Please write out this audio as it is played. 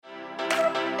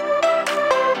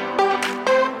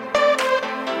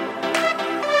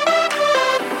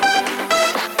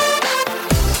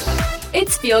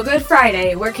Feel Good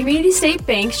Friday, where Community State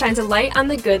Bank shines a light on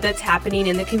the good that's happening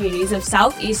in the communities of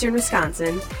southeastern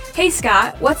Wisconsin. Hey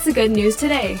Scott, what's the good news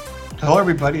today? Hello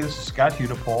everybody, this is Scott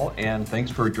Hudepole, and thanks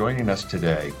for joining us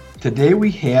today. Today we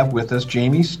have with us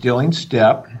Jamie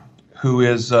Stilling-Stepp, who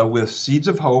is with Seeds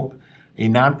of Hope, a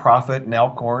nonprofit in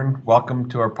Elkhorn. Welcome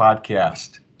to our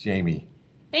podcast, Jamie.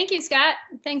 Thank you, Scott.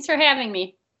 Thanks for having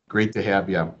me. Great to have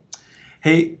you.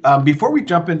 Hey, before we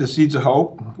jump into Seeds of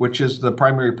Hope, which is the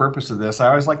primary purpose of this, I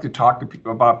always like to talk to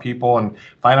people about people and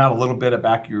find out a little bit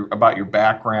about your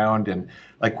background and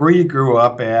like where you grew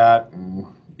up at and,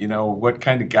 you know, what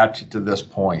kind of got you to this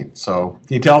point. So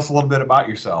can you tell us a little bit about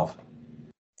yourself?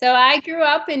 So I grew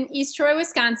up in East Troy,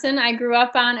 Wisconsin. I grew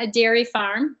up on a dairy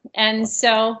farm. And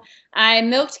so I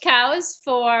milked cows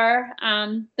for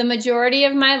the majority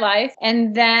of my life.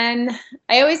 And then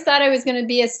I always thought I was going to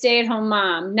be a stay-at-home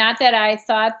mom. Not that I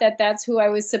thought that that's who I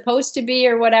was supposed to be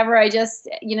or whatever. I just,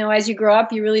 you know, as you grow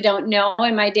up, you really don't know.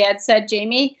 And my dad said,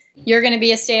 Jamie, you're going to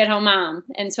be a stay-at-home mom.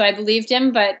 And so I believed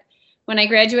him. But when I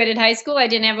graduated high school, I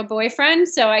didn't have a boyfriend,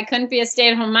 so I couldn't be a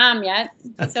stay-at-home mom yet.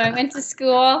 So I went to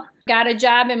school, got a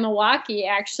job in Milwaukee,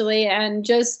 actually, and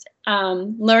just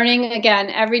learning,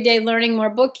 again, every day learning more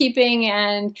bookkeeping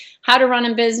and how to run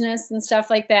a business and stuff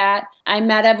like that. I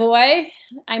met a boy.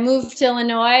 I moved to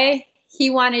Illinois.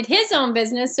 He wanted his own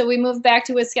business, so we moved back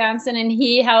to Wisconsin, and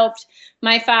he helped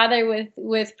my father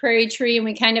with Prairie Tree, and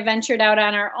we kind of ventured out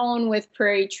on our own with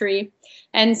Prairie Tree.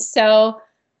 And so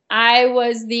I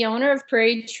was the owner of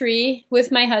Prairie Tree with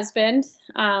my husband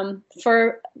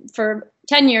for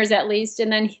 10 years at least. And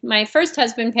then my first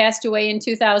husband passed away in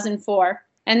 2004.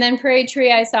 And then Prairie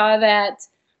Tree, I saw that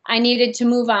I needed to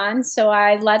move on. So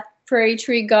I let Prairie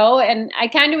Tree go. And I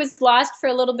kind of was lost for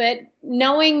a little bit,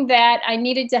 knowing that I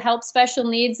needed to help special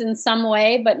needs in some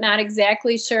way, but not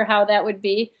exactly sure how that would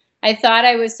be. I thought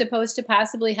I was supposed to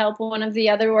possibly help one of the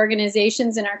other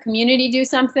organizations in our community do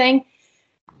something.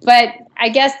 But I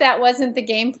guess that wasn't the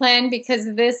game plan,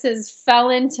 because this has fell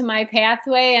into my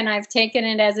pathway, and I've taken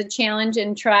it as a challenge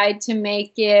and tried to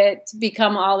make it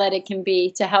become all that it can be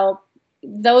to help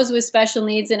those with special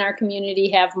needs in our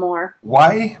community have more.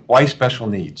 Why special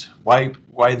needs? Why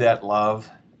that love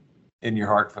in your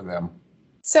heart for them?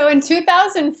 So in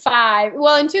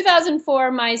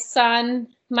 2004, my son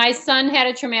had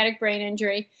a traumatic brain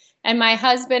injury, and my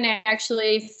husband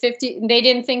actually they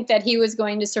didn't think that he was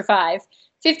going to survive.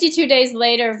 52 days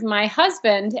later, my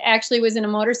husband actually was in a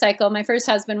motorcycle. My first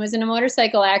husband was in a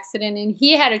motorcycle accident, and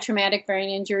he had a traumatic brain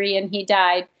injury, and he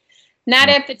died. Not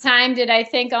at the time did I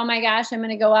think, oh my gosh, I'm going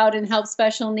to go out and help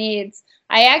special needs.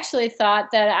 I actually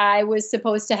thought that I was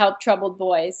supposed to help troubled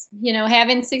boys. You know,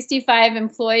 having 65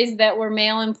 employees that were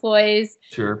male employees.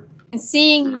 Sure. And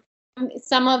seeing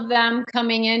some of them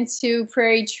coming into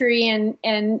Prairie Tree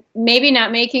and maybe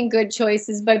not making good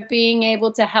choices, but being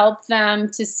able to help them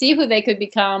to see who they could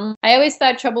become. I always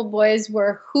thought troubled boys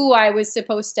were who I was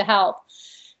supposed to help.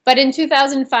 But in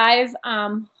 2005,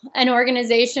 an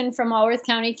organization from Walworth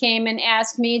County came and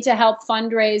asked me to help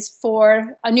fundraise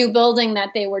for a new building that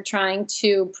they were trying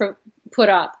to put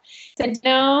up. I said,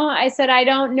 no. I said, I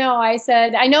don't know. I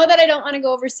said, I know that I don't want to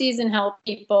go overseas and help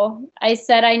people. I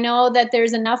said, I know that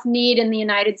there's enough need in the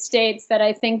United States that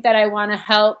I think that I want to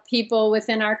help people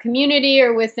within our community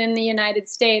or within the United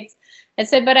States. I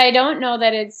said, but I don't know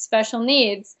that it's special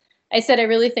needs. I said, I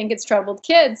really think it's troubled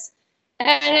kids.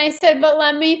 And I said, but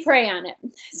let me pray on it.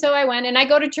 So I went, and I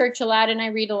go to church a lot and I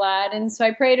read a lot. And so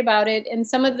I prayed about it. And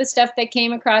some of the stuff that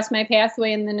came across my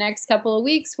pathway in the next couple of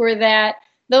weeks were that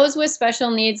those with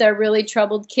special needs are really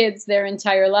troubled kids their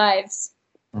entire lives.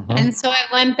 Mm-hmm. And so I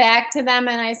went back to them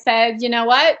and I said, you know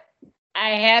what?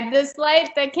 I had this light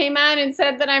that came on and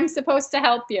said that I'm supposed to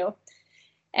help you.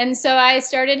 And so I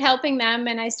started helping them,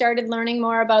 and I started learning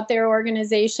more about their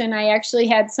organization. I actually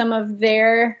had some of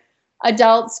their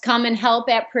adults come and help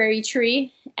at Prairie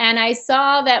Tree, and I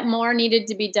saw that more needed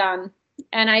to be done.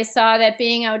 And I saw that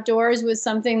being outdoors was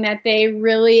something that they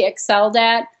really excelled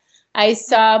at. I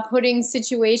saw putting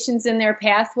situations in their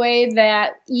pathway,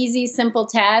 that easy, simple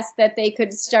tasks that they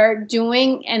could start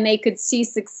doing and they could see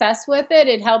success with it.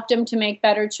 It helped them to make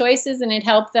better choices, and it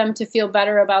helped them to feel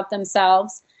better about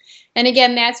themselves. And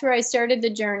again, that's where I started the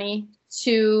journey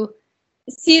to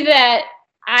see that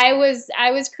I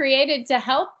was created to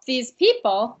help these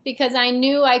people, because I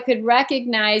knew I could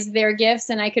recognize their gifts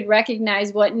and I could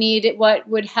recognize what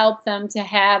would help them to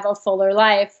have a fuller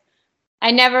life. I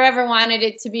never ever wanted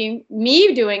it to be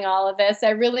me doing all of this.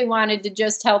 I really wanted to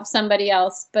just help somebody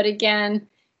else. But again,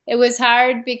 it was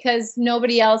hard because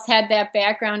nobody else had that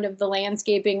background of the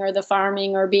landscaping or the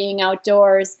farming or being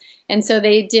outdoors. And so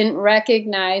they didn't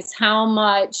recognize how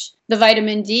much the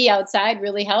vitamin D outside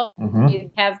really helped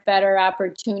you have better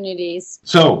opportunities.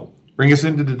 So bring us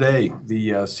into today,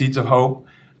 the Seeds of Hope.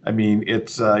 I mean,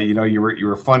 it's, you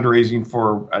were fundraising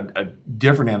for a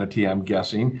different entity, I'm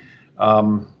guessing.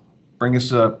 Bring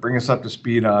us up to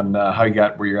speed on how you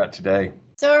got where you're at today.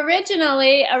 So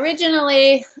originally,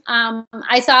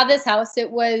 I saw this house.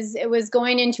 It was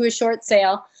going into a short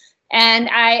sale, and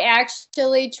I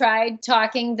actually tried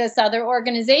talking this other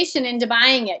organization into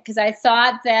buying it because I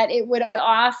thought that it would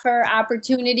offer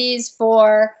opportunities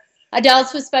for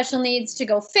adults with special needs to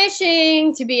go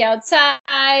fishing, to be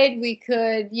outside. We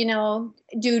could,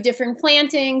 do different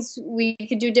plantings. We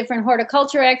could do different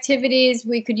horticulture activities.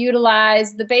 We could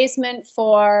utilize the basement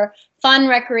for fun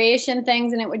recreation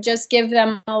things, and it would just give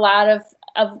them a lot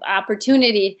of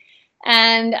opportunity.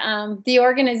 And the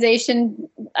organization,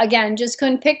 again, just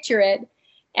couldn't picture it.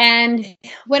 And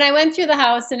when I went through the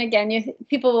house, and again,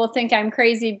 people will think I'm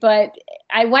crazy, but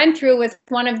I went through with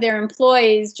one of their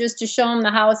employees just to show them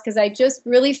the house because I just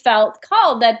really felt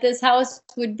called that this house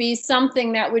would be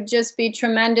something that would just be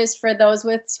tremendous for those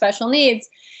with special needs.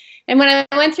 And when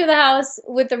I went through the house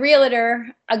with the realtor,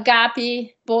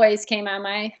 Agape Boys came on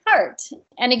my heart.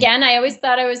 And again, I always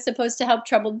thought I was supposed to help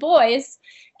troubled boys.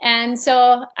 And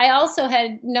so I also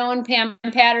had known Pam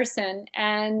Patterson,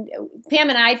 and Pam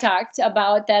and I talked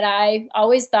about that I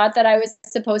always thought that I was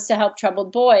supposed to help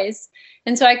troubled boys.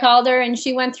 And so I called her, and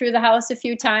she went through the house a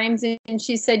few times, and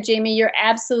she said, Jamie, you're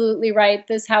absolutely right.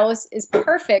 This house is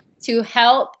perfect to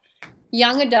help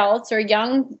young adults or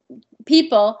young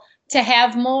people to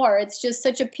have more. It's just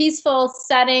such a peaceful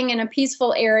setting and a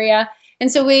peaceful area.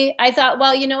 And so I thought,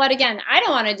 well, you know what, again, I don't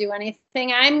want to do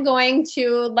anything. I'm going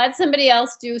to let somebody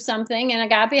else do something, and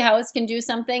Agape House can do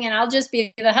something, and I'll just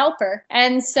be the helper.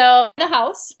 And so the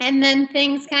house, and then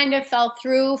things kind of fell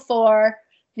through for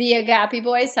the Agape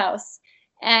Boys house.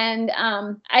 And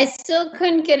I still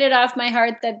couldn't get it off my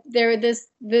heart that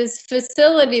this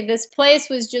facility, this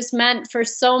place was just meant for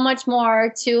so much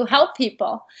more to help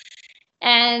people.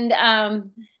 And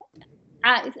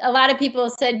a lot of people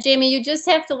said, Jamie, you just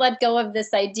have to let go of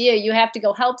this idea. You have to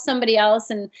go help somebody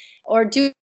else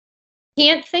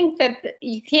can't think that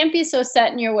you can't be so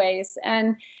set in your ways.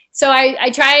 And so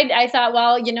I tried. I thought,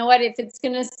 well, you know what, if it's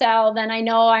going to sell, then I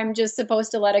know I'm just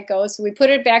supposed to let it go. So we put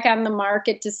it back on the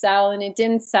market to sell, and it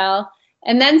didn't sell.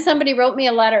 And then somebody wrote me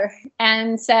a letter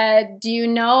and said, do you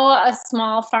know a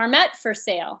small farmette for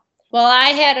sale? Well, I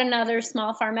had another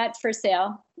small farmette for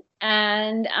sale.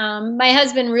 And my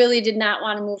husband really did not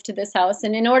want to move to this house.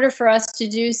 And in order for us to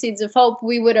do Seeds of Hope,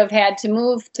 we would have had to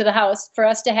move to the house. For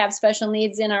us to have special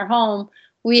needs in our home,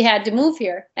 we had to move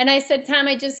here. And I said, Tom,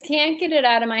 I just can't get it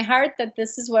out of my heart that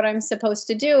this is what I'm supposed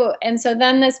to do. And so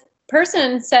then this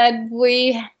person said,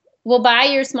 we will buy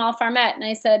your small farmette. And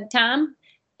I said, Tom,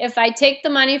 if I take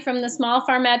the money from the small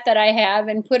farmette that I have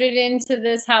and put it into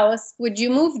this house, would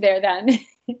you move there then?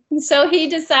 So he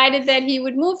decided that he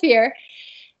would move here.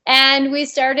 And we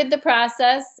started the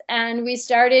process, and we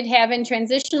started having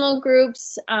transitional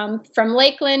groups from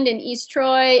Lakeland and East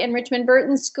Troy and Richmond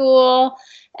Burton School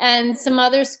and some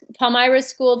other Palmyra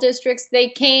school districts. They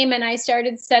came, and I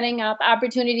started setting up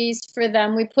opportunities for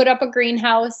them. We put up a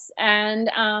greenhouse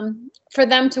and for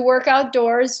them to work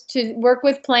outdoors, to work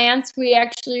with plants. We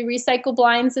actually recycle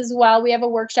blinds as well. We have a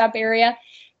workshop area.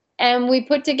 And we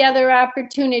put together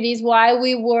opportunities while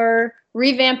we were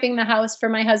revamping the house for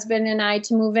my husband and I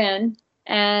to move in.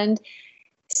 And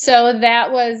so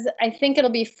that was, I think it'll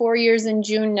be 4 years in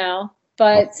June now.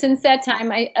 But since that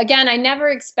time, I never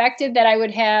expected that I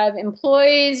would have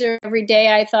employees, or every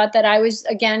day I thought that I was,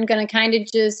 again, going to kind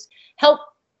of just help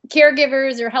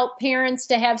caregivers or help parents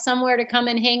to have somewhere to come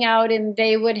and hang out, and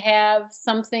they would have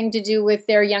something to do with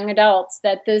their young adults,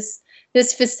 that this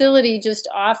facility just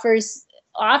offers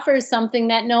something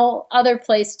that no other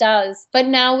place does. But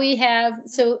now we have,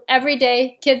 so every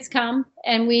day kids come,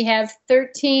 and we have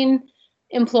 13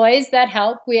 employees that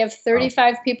help. We have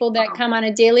 35 people that come on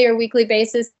a daily or weekly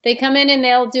basis. They come in and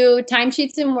they'll do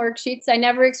timesheets and worksheets. I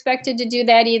never expected to do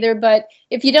that either, but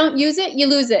if you don't use it, you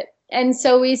lose it. And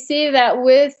so we see that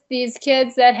with these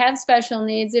kids that have special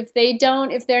needs, if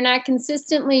they're not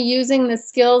consistently using the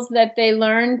skills that they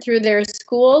learn through their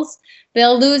schools,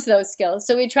 they'll lose those skills.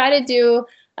 So we try to do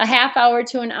a half hour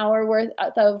to an hour worth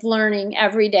of learning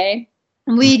every day.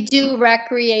 We do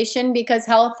recreation because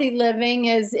healthy living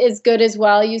is good as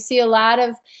well. You see a lot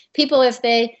of people, if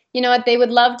they you know what, they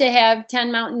would love to have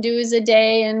 10 Mountain Dews a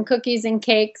day and cookies and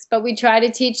cakes, but we try to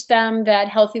teach them that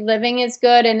healthy living is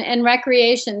good, and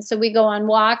recreation. So we go on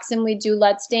walks and we do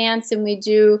Let's Dance and we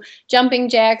do jumping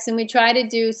jacks, and we try to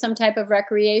do some type of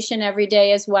recreation every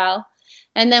day as well.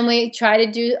 And then we try to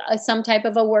do some type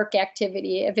of a work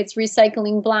activity, if it's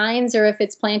recycling blinds, or if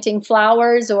it's planting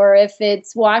flowers, or if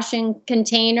it's washing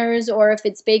containers, or if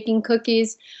it's baking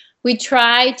cookies. We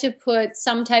try to put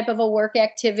some type of a work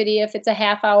activity, if it's a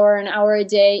half hour, an hour a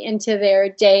day, into their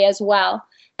day as well.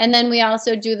 And then we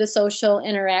also do the social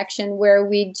interaction, where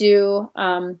we do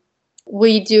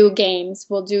games.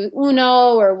 We'll do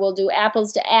Uno, or we'll do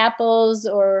apples to apples,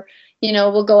 or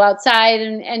we'll go outside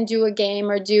and do a game,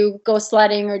 or go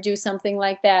sledding, or do something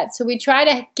like that. So we try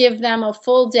to give them a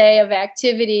full day of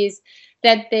activities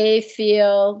that they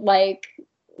feel like,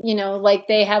 like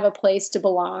they have a place to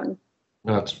belong.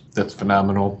 That's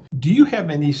phenomenal. Do you have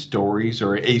any stories,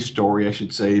 or a story, I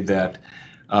should say, that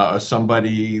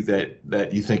somebody that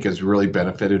you think has really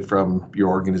benefited from your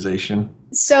organization?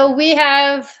 So we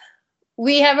have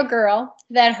a girl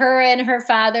that her and her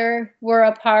father were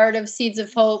a part of Seeds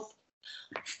of Hope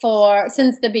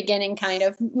since the beginning, kind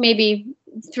of, maybe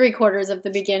 3/4 of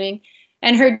the beginning.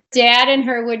 And her dad and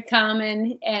her would come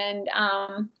and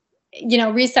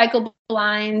recycle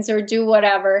blinds or do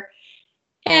whatever.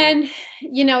 And,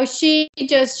 she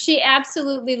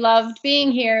absolutely loved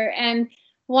being here. And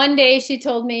one day she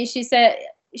told me, she said,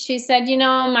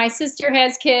 my sister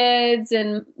has kids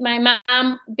and my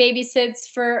mom babysits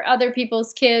for other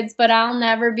people's kids, but I'll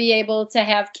never be able to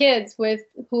have kids with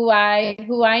who I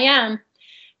am.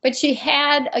 But she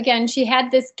had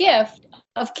this gift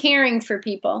of caring for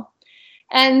people.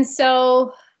 And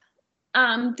so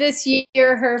this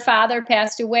year her father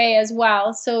passed away as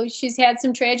well. So she's had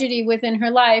some tragedy within her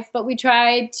life, but we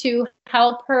tried to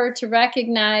help her to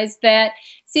recognize that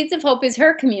Seeds of Hope is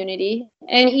her community.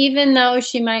 And even though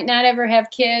she might not ever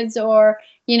have kids, or,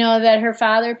 that her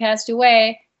father passed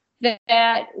away,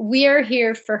 that we are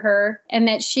here for her and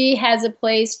that she has a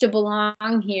place to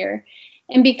belong here.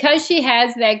 And because she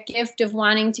has that gift of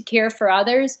wanting to care for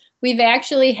others, we've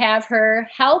actually have her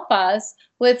help us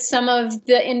with some of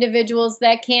the individuals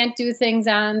that can't do things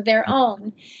on their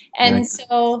own. And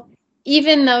so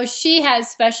even though she has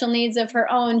special needs of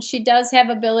her own, she does have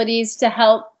abilities to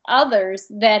help others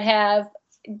that have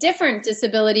different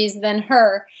disabilities than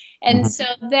her. And so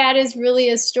that is really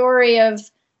a story of,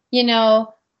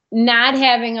 not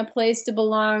having a place to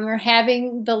belong, or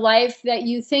having the life that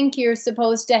you think you're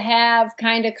supposed to have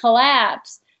kind of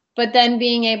collapse, but then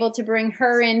being able to bring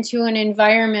her into an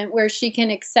environment where she can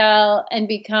excel and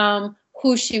become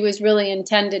who she was really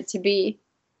intended to be.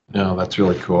 No, that's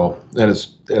really cool. That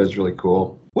is really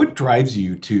cool. What drives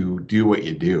you to do what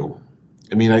you do?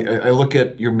 I mean, I look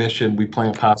at your mission, we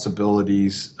plant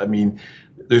possibilities. I mean,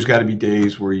 there's got to be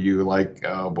days where you like,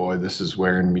 oh boy, this is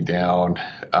wearing me down.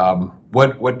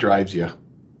 What drives you?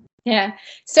 Yeah.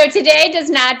 So today does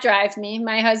not drive me.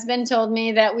 My husband told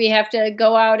me that we have to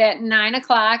go out at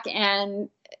 9:00 and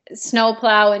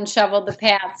snowplow and shovel the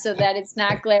path so that it's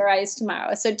not glare ice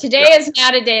tomorrow. So today is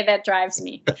not a day that drives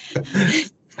me.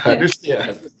 I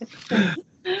understand.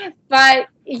 But,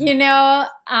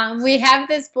 we have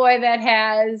this boy that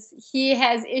has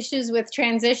issues with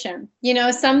transition.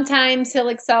 Sometimes he'll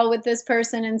excel with this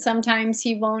person and sometimes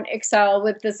he won't excel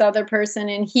with this other person.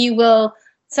 And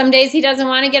some days he doesn't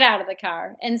want to get out of the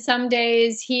car. And some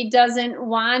days he doesn't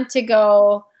want to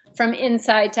go from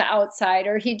inside to outside,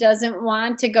 or he doesn't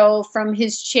want to go from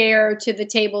his chair to the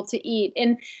table to eat.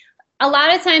 And a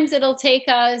lot of times it'll take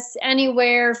us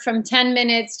anywhere from 10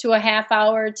 minutes to a half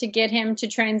hour to get him to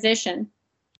transition.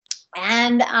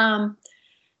 And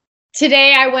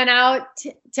today I went out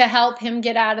to help him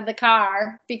get out of the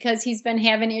car because he's been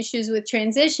having issues with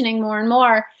transitioning more and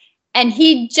more. And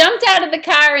he jumped out of the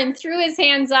car and threw his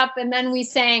hands up, and then we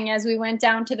sang as we went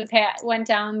down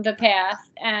the path.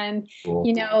 And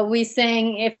Cool. We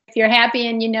sing, if you're happy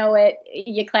and you know it,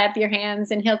 you clap your hands,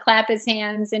 and he'll clap his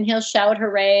hands and he'll shout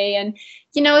hooray. And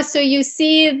so you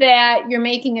see that you're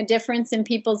making a difference in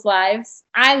people's lives.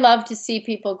 I love to see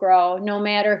people grow, no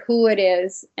matter who it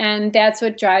is. And that's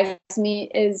what drives me,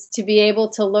 is to be able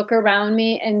to look around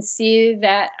me and see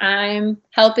that I'm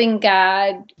helping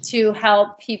God to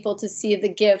help people to see the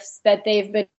gifts that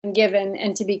they've been given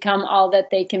and to become all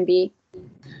that they can be.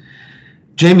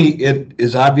 Jamie, it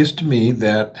is obvious to me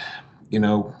that,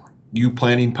 you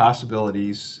planting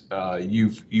possibilities,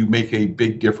 you make a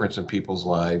big difference in people's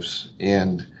lives,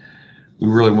 and we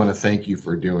really want to thank you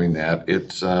for doing that.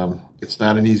 It's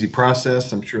not an easy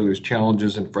process. I'm sure there's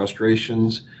challenges and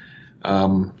frustrations,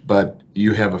 but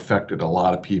you have affected a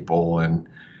lot of people, and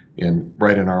and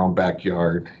right in our own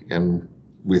backyard. And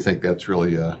we think that's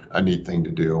really a neat thing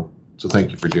to do. So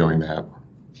thank you for doing that.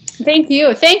 Thank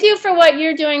you. Thank you for what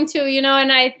you're doing too.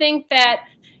 And I think that,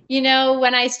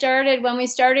 when we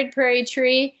started Prairie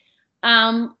Tree,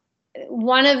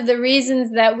 one of the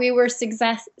reasons that we were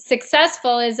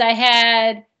successful is I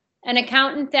had an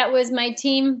accountant that was my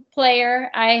team player.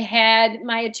 I had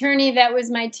my attorney that was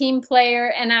my team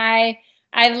player, and I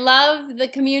love the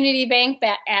community bank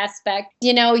aspect.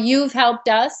 You've helped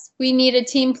us. We need a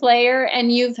team player,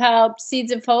 and you've helped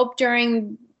Seeds of Hope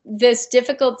during this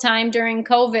difficult time during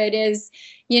COVID.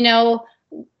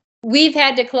 We've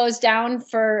had to close down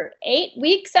for 8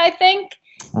 weeks, I think.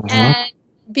 And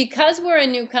because we're a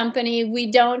new company, we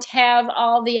don't have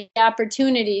all the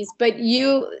opportunities, but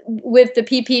you, with the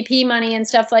PPP money and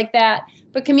stuff like that.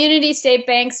 But Community State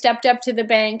Bank stepped up to the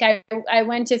bank. I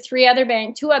went to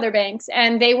two other banks,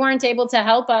 and they weren't able to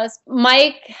help us.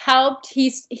 Mike helped.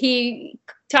 He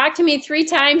talked to me 3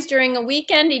 times during a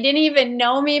weekend. He didn't even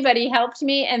know me, but he helped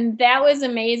me, and that was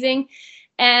amazing.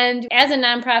 And as a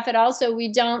nonprofit also, we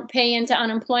don't pay into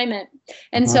unemployment.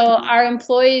 And so our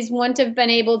employees wouldn't have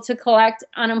been able to collect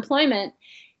unemployment.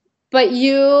 But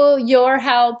your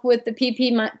help with the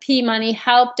PPP money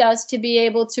helped us to be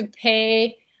able to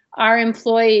pay our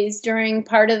employees during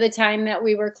part of the time that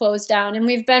we were closed down. And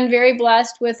we've been very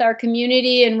blessed with our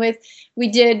community, and we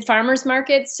did farmers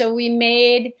markets. So we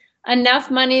made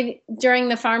enough money during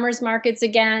the farmers markets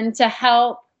again to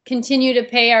help continue to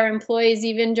pay our employees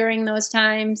even during those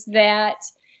times that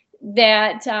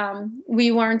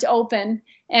we weren't open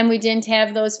and we didn't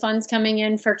have those funds coming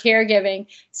in for caregiving.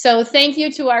 So thank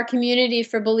you to our community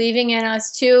for believing in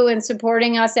us too, and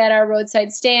supporting us at our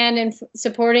roadside stand and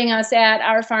supporting us at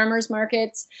our farmers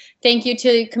markets. Thank you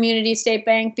to Community State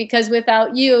Bank, because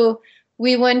without you,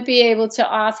 we wouldn't be able to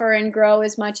offer and grow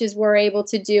as much as we're able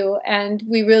to do. And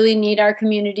we really need our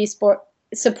community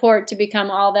support to become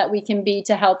all that we can be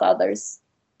to help others.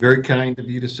 Very kind of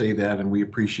you to say that, and we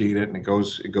appreciate it. And it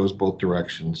goes both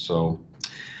directions. So,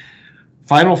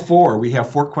 final 4. We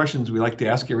have 4 questions we like to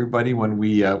ask everybody when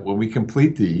we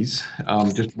complete these.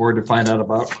 Just more to find out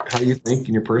about how you think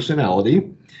and your personality.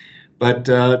 But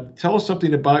tell us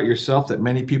something about yourself that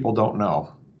many people don't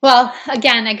know. Well,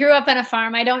 again, I grew up on a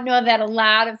farm. I don't know that a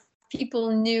lot of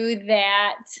people knew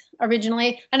that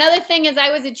originally. Another thing is I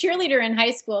was a cheerleader in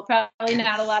high school. Probably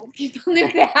not a lot of people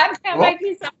knew that. That might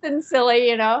be something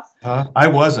silly, I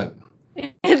wasn't.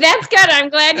 That's good. I'm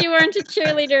glad you weren't a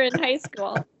cheerleader in high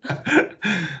school.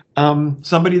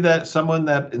 Someone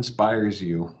that inspires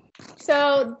you.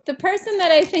 So the person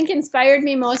that I think inspired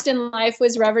me most in life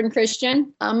was Reverend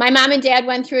Christian. My mom and dad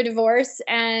went through a divorce,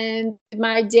 and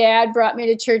my dad brought me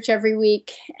to church every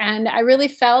week. And I really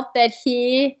felt that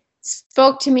he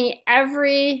spoke to me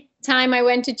every time I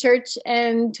went to church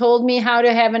and told me how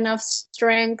to have enough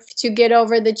strength to get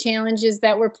over the challenges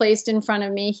that were placed in front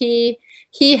of me.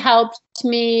 He helped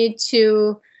me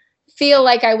to feel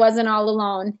like I wasn't all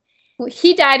alone.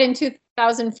 He died in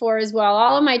 2004 as well.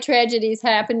 All of my tragedies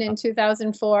happened in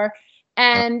 2004.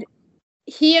 And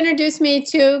he introduced me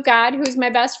to God, who's my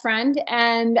best friend.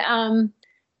 And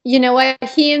you know what?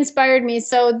 He inspired me.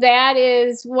 So that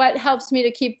is what helps me to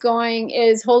keep going,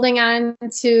 is holding on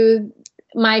to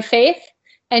my faith.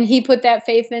 And he put that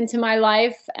faith into my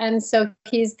life. And so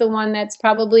he's the one that's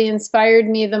probably inspired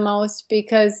me the most,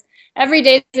 because every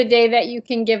day is a day that you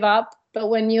can give up. But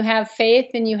when you have faith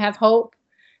and you have hope,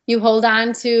 you hold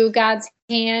on to God's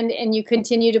hand and you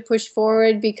continue to push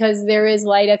forward, because there is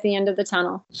light at the end of the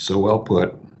tunnel. So well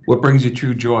put. What brings you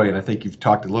true joy? And I think you've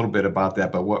talked a little bit about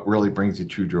that, but what really brings you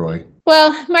true joy?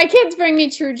 Well, my kids bring me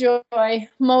true joy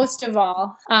most of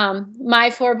all.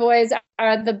 My 4 boys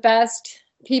are the best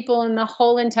people in the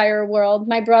whole entire world.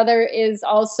 My brother is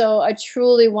also a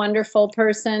truly wonderful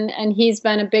person, and he's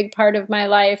been a big part of my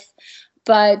life.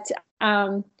 But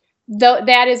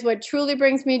that is what truly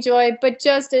brings me joy. But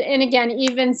and again,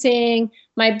 even seeing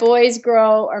my boys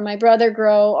grow, or my brother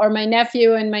grow, or my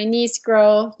nephew and my niece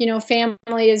grow,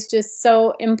 family is just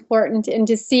so important. And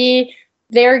to see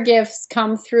their gifts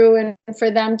come through and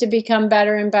for them to become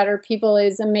better and better people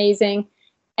is amazing.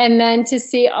 And then to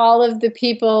see all of the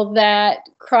people that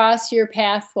cross your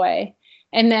pathway,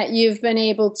 and that you've been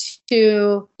able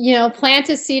to, plant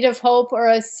a seed of hope, or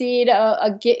a seed,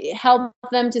 help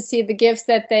them to see the gifts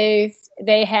that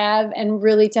they have, and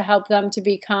really to help them to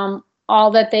become all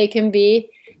that they can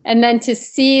be, and then to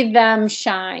see them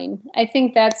shine. I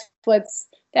think that's what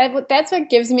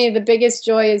gives me the biggest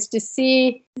joy, is to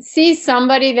see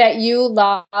somebody that you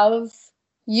love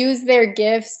use their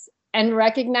gifts and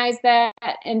recognize that,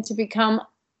 and to become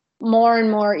more and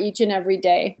more each and every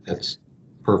day.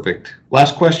 Perfect.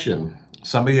 Last question.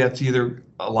 Somebody that's either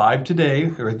alive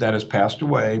today or that has passed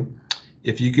away,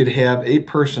 if you could have a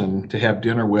person to have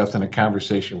dinner with and a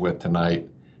conversation with tonight,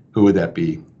 who would that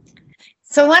be?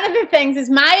 So one of the things is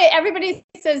everybody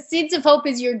says Seeds of Hope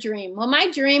is your dream. Well,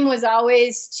 my dream was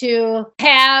always to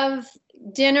have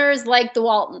dinners like the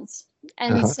Waltons.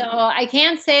 And so I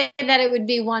can't say that it would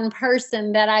be one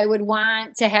person that I would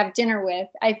want to have dinner with.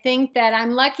 I think that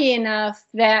I'm lucky enough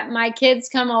that my kids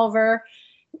come over,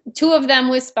 2 of them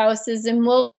with spouses, and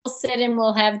we'll sit and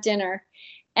we'll have dinner.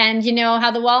 And you know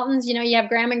how the Waltons, you have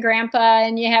grandma and grandpa,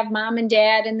 and you have mom and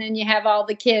dad, and then you have all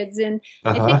the kids. And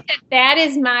I think that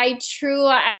is my true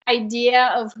idea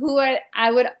of who I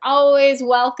would always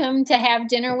welcome to have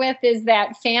dinner with, is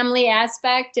that family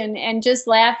aspect and just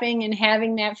laughing and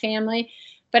having that family.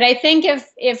 But I think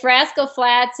if Rascal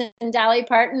Flatts and Dolly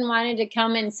Parton wanted to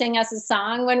come and sing us a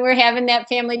song when we're having that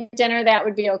family dinner, that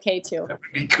would be okay too. That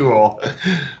would be cool.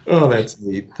 Oh, that's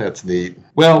neat. That's neat.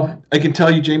 Well, I can tell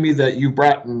you, Jamie, that you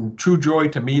brought true joy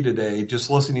to me today, just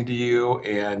listening to you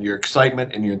and your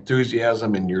excitement and your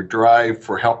enthusiasm and your drive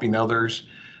for helping others,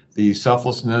 the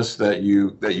selflessness that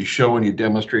you show and you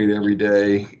demonstrate every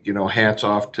day. Hats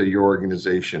off to your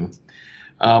organization.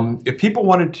 If people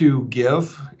wanted to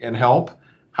give and help,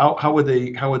 how would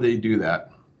they do that?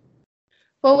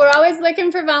 Well, we're always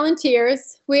looking for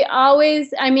volunteers. There's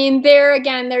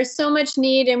so much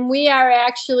need, and we are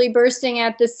actually bursting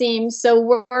at the seams.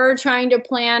 So we're trying to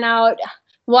plan out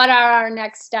what are our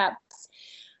next steps.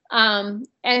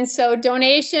 And so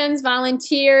donations,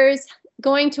 volunteers,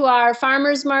 going to our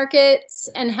farmers markets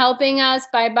and helping us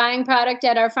by buying product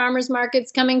at our farmers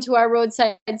markets, coming to our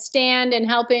roadside stand and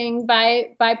helping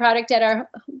buy product at our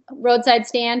roadside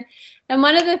stand. And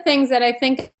one of the things that I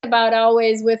think about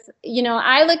always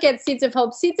I look at Seeds of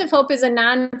Hope. Seeds of Hope is a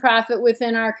nonprofit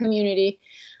within our community.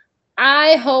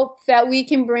 I hope that we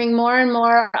can bring more and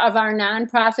more of our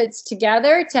nonprofits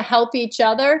together to help each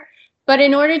other. But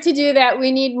in order to do that,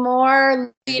 we need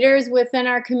more leaders within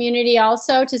our community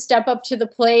also to step up to the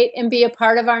plate and be a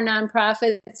part of our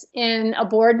nonprofits in a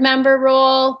board member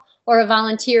role or a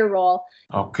volunteer role.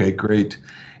 Okay, great.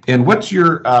 And what's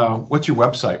your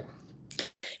website?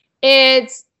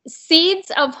 It's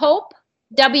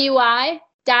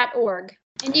seedsofhopewi.org.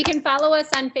 And you can follow us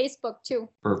on Facebook too.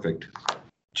 Perfect.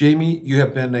 Jamie, you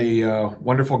have been a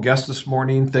wonderful guest this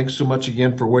morning. Thanks so much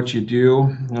again for what you do.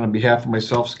 And on behalf of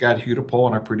myself, Scott Hudipole,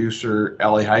 and our producer,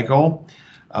 Allie Heigl,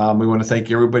 we want to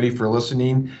thank everybody for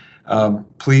listening.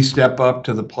 Please step up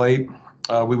to the plate.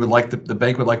 The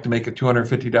bank would like to make a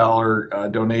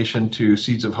 $250 donation to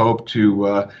Seeds of Hope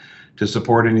to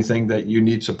support anything that you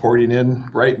need supporting in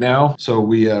right now. So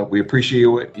we appreciate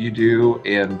what you do,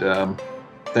 and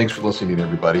thanks for listening,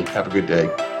 everybody. Have a good day.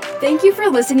 Thank you for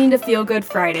listening to Feel Good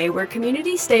Friday, where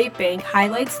Community State Bank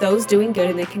highlights those doing good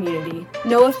in the community.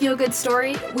 Know a feel good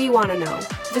story? We want to know.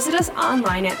 Visit us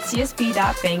online at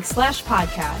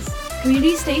csb.bank/podcast.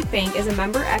 Community State Bank is a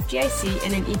member FDIC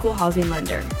and an equal housing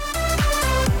lender.